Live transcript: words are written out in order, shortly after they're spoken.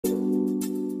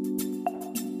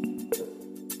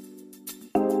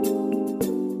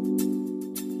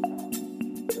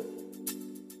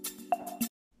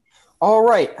All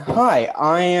right. Hi,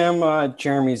 I am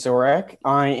Jeremy Zorek.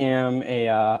 I am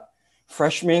a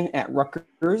freshman at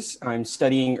Rutgers. I'm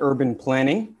studying urban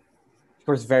planning. Of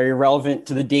course, very relevant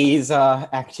to the day's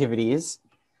activities.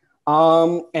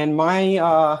 And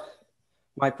my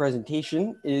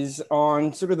presentation is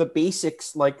on sort of the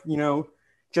basics, like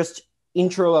just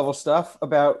intro level stuff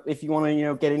about if you want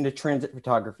to get into transit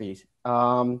photography.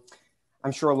 I'm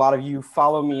sure a lot of you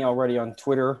follow me already on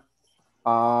Twitter.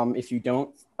 If you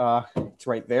don't, it's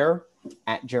right there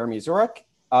at Jeremy Zorek.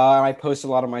 I post a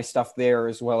lot of my stuff there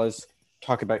as well as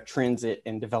talk about transit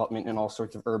and development and all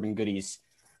sorts of urban goodies.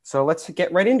 So let's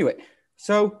get right into it.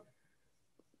 So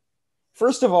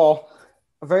first of all,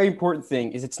 a very important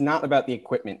thing is it's not about the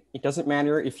equipment. It doesn't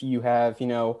matter if you have,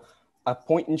 a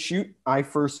point and shoot. I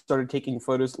first started taking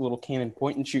photos with a little Canon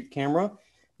point and shoot camera.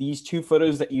 These two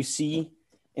photos that you see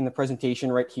in the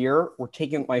presentation right here were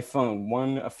taken with my phone,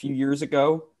 one a few years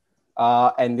ago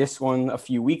and this one a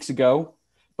few weeks ago,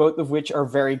 both of which are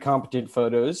very competent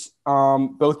photos,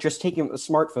 both just taken with a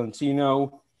smartphone.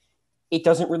 So, it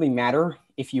doesn't really matter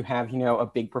if you have, a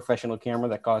big professional camera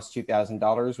that costs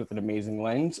 $2,000 with an amazing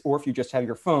lens, or if you just have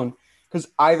your phone, because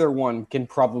either one can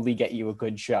probably get you a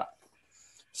good shot.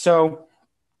 So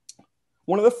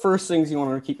one of the first things you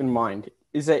want to keep in mind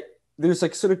is that there's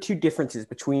like sort of two differences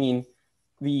between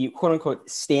the quote unquote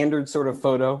standard sort of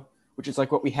photo, which is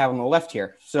like what we have on the left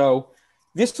here. So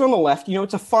this on the left,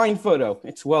 it's a fine photo.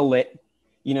 It's well lit.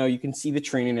 You can see the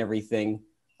train and everything.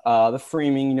 The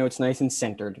framing, it's nice and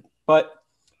centered, but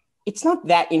it's not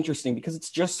that interesting because it's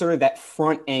just sort of that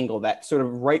front angle, that sort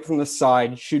of right from the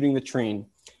side shooting the train.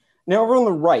 Now over on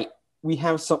the right, we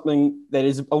have something that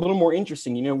is a little more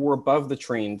interesting. We're above the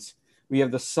trains. We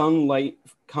have the sunlight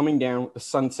coming down with the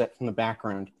sunset from the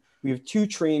background. We have two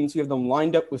trains. We have them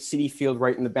lined up with City Field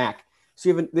right in the back. So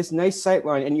you have this nice sight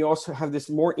line, and you also have this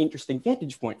more interesting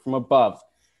vantage point from above.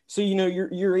 So,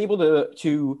 you're able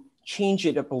to change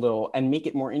it up a little and make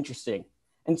it more interesting.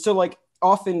 And so like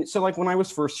when I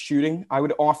was first shooting, I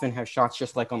would often have shots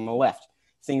just like on the left,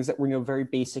 things that were, very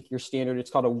basic, your standard. It's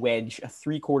called a wedge, a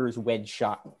 3/4 wedge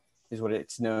shot is what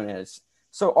it's known as.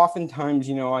 So oftentimes,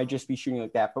 I'd just be shooting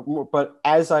like that. But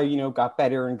as I, got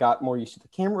better and got more used to the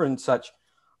camera and such,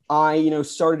 I,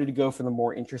 started to go for the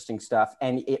more interesting stuff.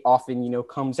 And it often,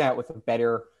 comes out with a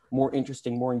better, more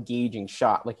interesting, more engaging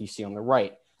shot like you see on the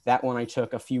right. That one I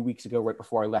took a few weeks ago, right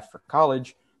before I left for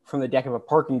college, from the deck of a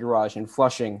parking garage in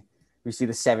Flushing. We see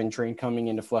the 7 train coming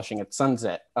into Flushing at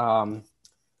sunset.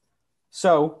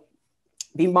 So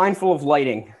be mindful of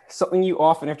lighting. Something you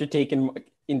often have to take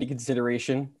into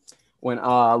consideration when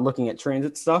looking at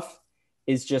transit stuff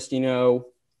is just,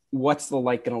 what's the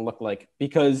light going to look like?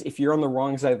 Because if you're on the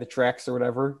wrong side of the tracks or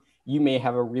whatever, you may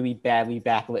have a really badly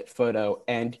backlit photo.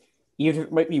 And even if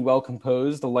it might be well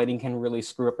composed, the lighting can really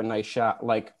screw up a nice shot.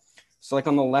 Like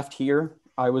on the left here,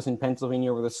 I was in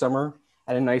Pennsylvania over the summer,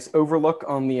 had a nice overlook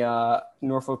on the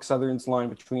Norfolk Southern's line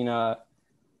between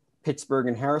Pittsburgh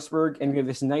and Harrisburg. And we have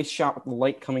this nice shot with the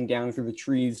light coming down through the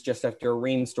trees just after a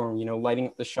rainstorm, lighting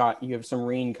up the shot. You have some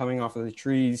rain coming off of the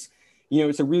trees.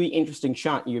 It's a really interesting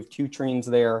shot. You have 2 trains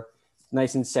there,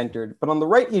 nice and centered. But on the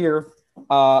right here,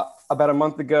 about a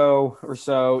month ago or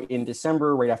so in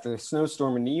December, right after the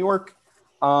snowstorm in New York,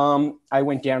 I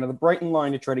went down to the Brighton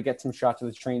line to try to get some shots of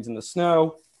the trains in the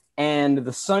snow. And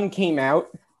the sun came out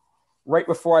right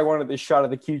before I wanted this shot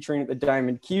of the Q train at the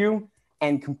Diamond Q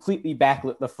and completely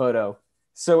backlit the photo.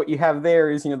 So what you have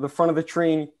there is, the front of the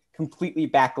train completely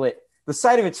backlit. The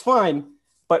side of it's fine,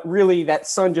 but really that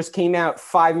sun just came out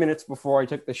 5 minutes before I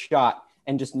took the shot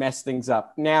and just messed things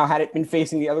up. Now, had it been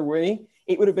facing the other way,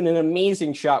 it would have been an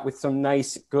amazing shot with some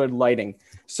nice, good lighting.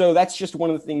 So that's just one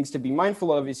of the things to be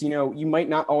mindful of is, you might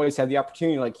not always have the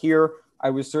opportunity. Like here, I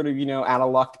was sort of, out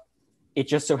of luck. It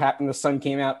just so happened the sun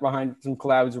came out behind some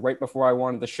clouds right before I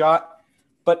wanted the shot.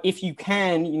 But if you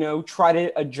can, try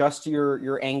to adjust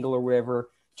your angle or whatever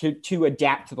to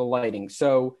adapt to the lighting.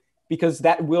 So because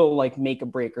that will like make a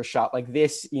break or shot like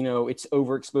this, it's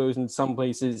overexposed in some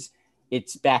places,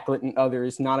 it's backlit in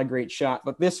others, not a great shot.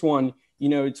 But this one,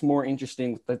 it's more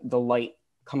interesting with the light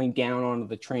coming down onto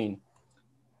the train.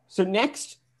 So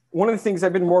next, one of the things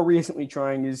I've been more recently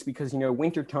trying is because,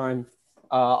 wintertime,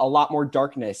 a lot more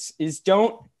darkness is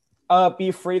don't be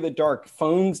afraid of the dark.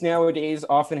 Phones nowadays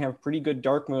often have pretty good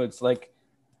dark modes. Like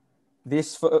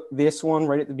this one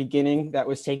right at the beginning that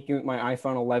was taken with my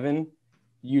iPhone 11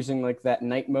 using like that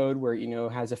night mode where,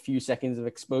 has a few seconds of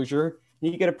exposure,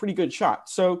 and you get a pretty good shot.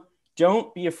 So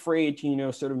don't be afraid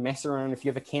to, sort of mess around. If you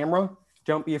have a camera,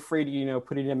 don't be afraid to,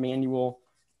 put it in a manual,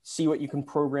 see what you can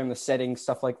program, the settings,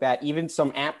 stuff like that. Even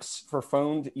some apps for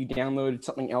phones that you download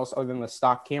something else other than the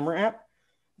stock camera app,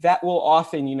 that will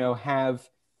often,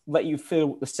 let you fiddle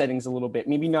with the settings a little bit.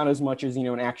 Maybe not as much as,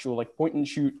 an actual like point and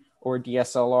shoot or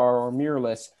DSLR or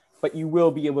mirrorless, but you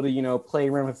will be able to, play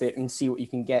around with it and see what you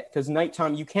can get. Because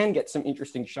nighttime, you can get some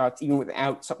interesting shots even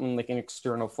without something like an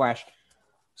external flash.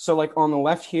 So like on the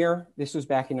left here, this was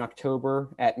back in October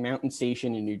at Mountain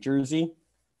Station in New Jersey.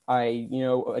 I,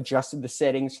 adjusted the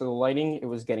settings for the lighting. It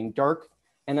was getting dark,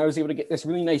 and I was able to get this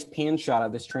really nice pan shot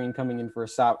of this train coming in for a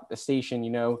stop at the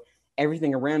station.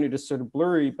 Everything around it is sort of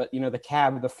blurry, but the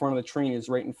cab, the front of the train is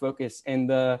right in focus, and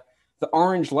the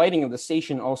orange lighting of the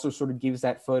station also sort of gives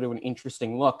that photo an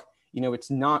interesting look. It's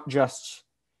not just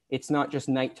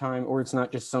nighttime, or it's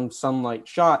not just some sunlight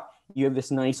shot. You have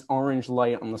this nice orange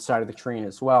light on the side of the train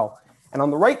as well. And on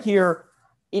the right here,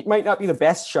 it might not be the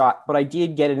best shot, but I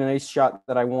did get a nice shot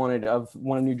that I wanted of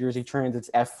one of New Jersey Transit's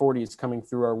F40s coming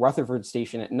through our Rutherford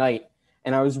station at night.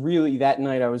 And that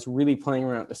night I was really playing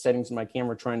around with the settings of my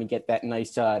camera, trying to get that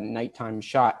nice nighttime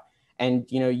shot. And,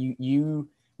 you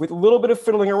with a little bit of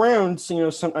fiddling around,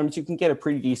 sometimes you can get a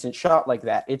pretty decent shot like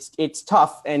that. It's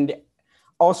tough. And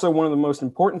also one of the most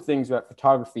important things about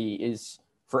photography is,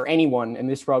 for anyone, and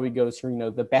this probably goes for,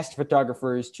 the best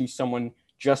photographers to someone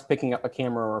just picking up a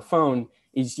camera or a phone,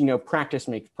 is, practice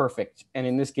makes perfect. And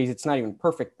in this case, it's not even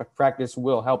perfect, but practice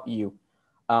will help you.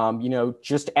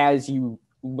 Just as you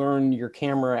learn your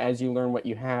camera, as you learn what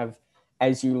you have,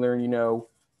 as you learn,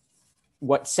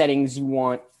 what settings you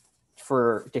want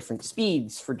for different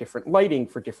speeds, for different lighting,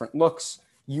 for different looks,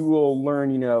 you will learn,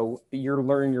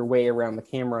 learn your way around the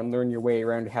camera and learn your way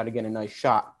around how to get a nice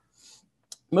shot.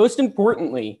 Most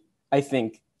importantly, I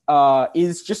think,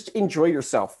 is just enjoy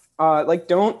yourself.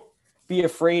 Don't be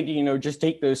afraid to, just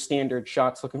take those standard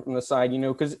shots looking from the side,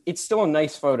 because it's still a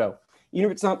nice photo. Even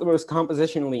if it's not the most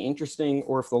compositionally interesting,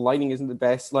 or if the lighting isn't the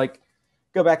best, like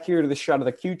go back here to the shot of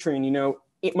the Q train,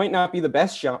 it might not be the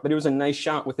best shot, but it was a nice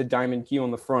shot with the diamond Q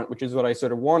on the front, which is what I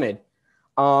sort of wanted.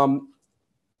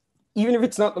 Even if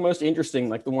it's not the most interesting,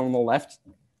 like the one on the left,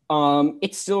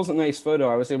 it still is a nice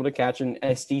photo. I was able to catch an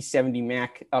SD70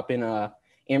 Mac up in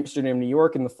Amsterdam, New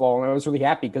York in the fall, and I was really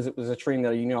happy because it was a train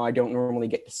that, I don't normally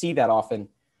get to see that often.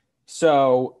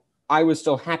 So I was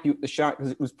still happy with the shot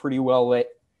because it was pretty well lit.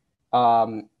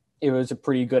 It was a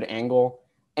pretty good angle.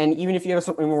 And even if you have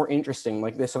something more interesting,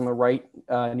 like this on the right,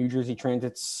 New Jersey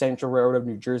Transit's Central Railroad of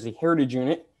New Jersey Heritage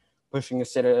Unit, pushing a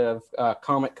set of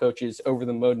Comet coaches over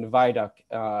the Moden Viaduct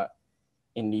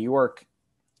in New York.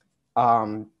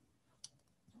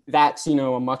 That's,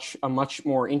 a much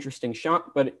more interesting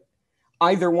shot. But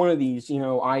either one of these,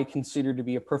 I consider to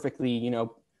be a perfectly,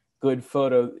 good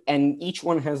photo. And each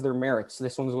one has their merits.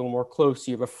 This one's a little more close.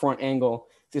 You have a front angle.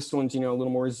 This one's, a little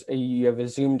more, you have a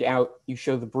zoomed out. You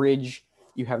show the bridge.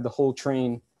 You have the whole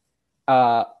train.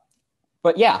 But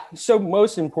yeah, so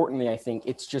most importantly, I think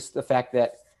it's just the fact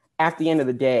that at the end of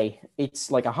the day,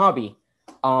 it's like a hobby.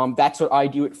 That's what I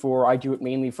do it for. I do it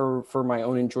mainly for my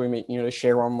own enjoyment, to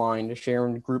share online, to share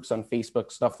in groups on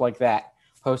Facebook, stuff like that,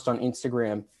 post on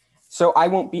Instagram. So I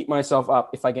won't beat myself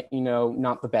up if I get,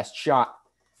 not the best shot.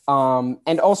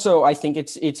 And also I think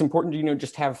it's important to,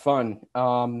 just have fun.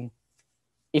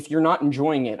 If you're not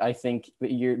enjoying it, I think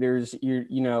that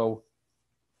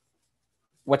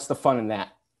what's the fun in that?